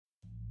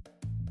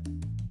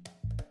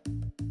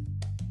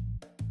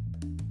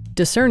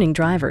Discerning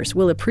drivers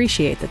will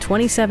appreciate the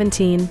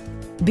 2017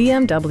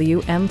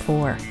 BMW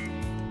M4.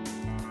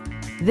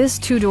 This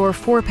two-door,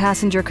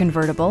 four-passenger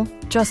convertible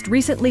just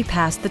recently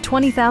passed the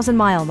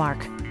 20,000-mile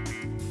mark.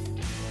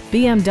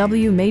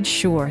 BMW made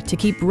sure to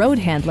keep road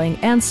handling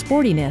and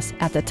sportiness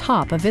at the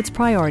top of its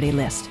priority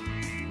list.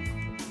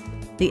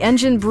 The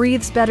engine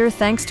breathes better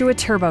thanks to a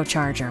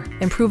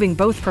turbocharger, improving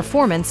both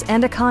performance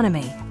and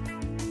economy.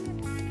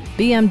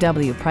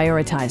 BMW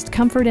prioritized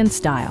comfort and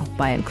style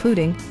by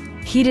including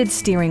heated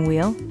steering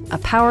wheel, a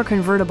power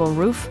convertible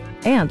roof,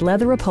 and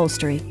leather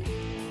upholstery.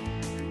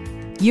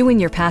 You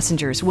and your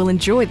passengers will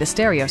enjoy the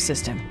stereo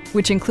system,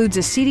 which includes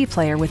a CD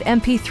player with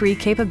MP3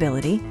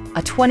 capability,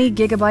 a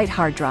 20-gigabyte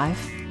hard drive,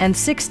 and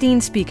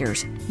 16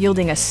 speakers,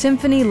 yielding a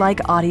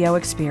symphony-like audio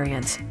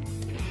experience.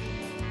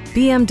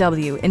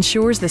 BMW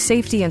ensures the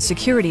safety and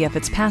security of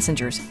its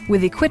passengers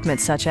with equipment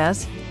such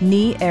as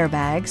knee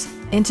airbags,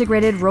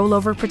 integrated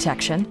rollover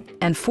protection,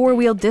 and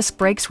four-wheel disc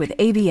brakes with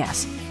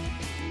ABS.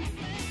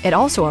 It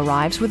also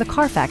arrives with a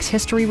Carfax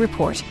history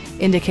report,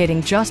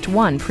 indicating just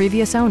one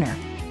previous owner.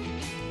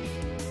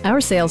 Our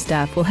sales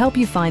staff will help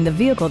you find the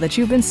vehicle that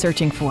you've been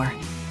searching for.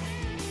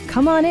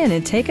 Come on in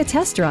and take a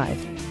test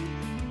drive.